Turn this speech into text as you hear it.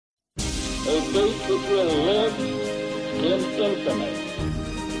a date which will live in infamy.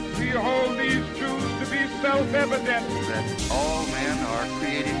 We hold these truths to be self-evident. That all men are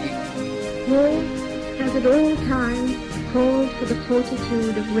created equal. War has at all times called for the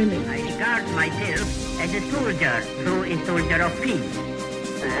fortitude of women. I regard myself as a soldier, though a soldier of peace.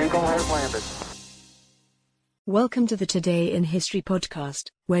 The Eagle has landed. Welcome to the Today in History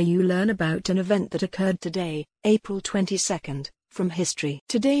podcast, where you learn about an event that occurred today, April 22nd, from history.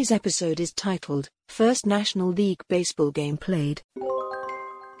 Today's episode is titled, First National League Baseball Game Played.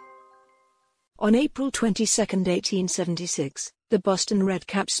 On April 22, 1876, the Boston Red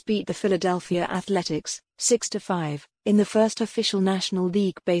Caps beat the Philadelphia Athletics, 6-5, in the first official National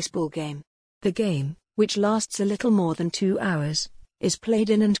League baseball game. The game, which lasts a little more than 2 hours, is played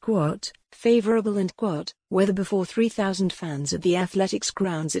in favorable weather before 3,000 fans at the Athletics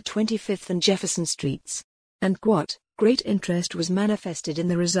grounds at 25th and Jefferson Streets. Great interest was manifested in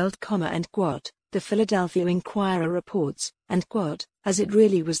the result, the Philadelphia Inquirer reports, as it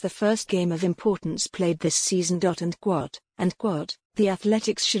really was the first game of importance played this season, the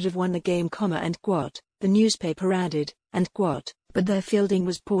Athletics should have won the game, the newspaper added, but their fielding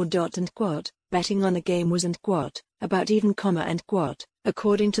was poor, betting on the game was, about even,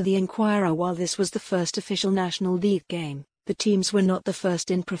 according to the Inquirer. While this was the first official National League game, the teams were not the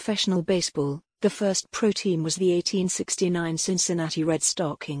first in professional baseball. The first pro team was the 1869 Cincinnati Red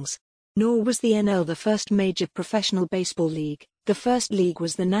Stockings. Nor was the NL the first major professional baseball league. The first league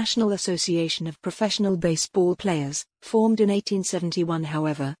was the National Association of Professional Baseball Players, formed in 1871.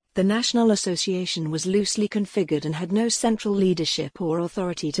 However, the National Association was loosely configured and had no central leadership or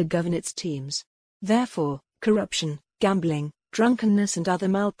authority to govern its teams. Therefore, corruption, gambling, drunkenness and other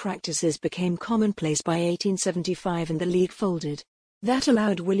malpractices became commonplace by 1875 and the league folded. That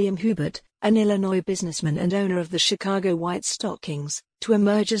allowed William Hubert, an Illinois businessman and owner of the Chicago White Stockings, to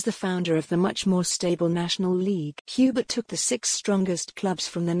emerge as the founder of the much more stable National League. Hubert took the 6 strongest clubs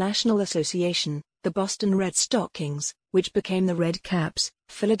from the National Association, the Boston Red Stockings, which became the Red Caps,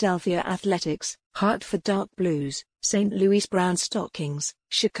 Philadelphia Athletics, Hartford Dark Blues, St. Louis Brown Stockings,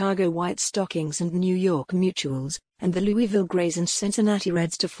 Chicago White Stockings and New York Mutuals, and the Louisville Grays and Cincinnati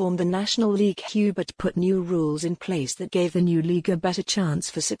Reds to form the National League. Hubert put new rules in place that gave the new league a better chance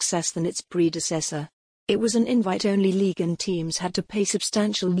for success than its predecessor. It was an invite-only league and teams had to pay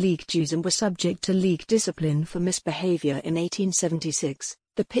substantial league dues and were subject to league discipline for misbehavior. In 1876,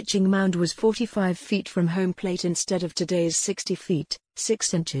 the pitching mound was 45 feet from home plate instead of today's 60 feet,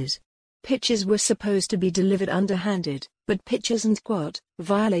 6 inches. Pitches were supposed to be delivered underhanded, but pitchers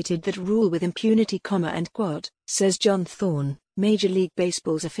violated that rule with impunity, says John Thorne, Major League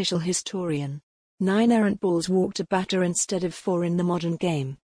Baseball's official historian. 9 errant balls walked a batter instead of 4 in the modern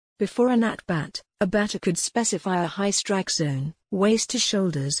game. Before an at-bat, a batter could specify a high strike zone, waist to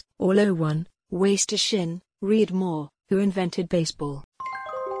shoulders, or low one, waist to shin. Read more, who invented baseball.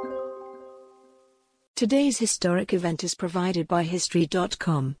 Today's historic event is provided by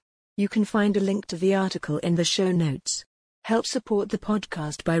History.com. You can find a link to the article in the show notes. Help support the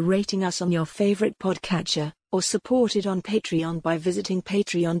podcast by rating us on your favorite podcatcher, or support it on Patreon by visiting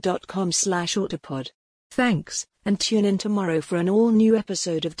patreon.com/autopod. Thanks, and tune in tomorrow for an all-new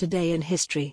episode of Today in History.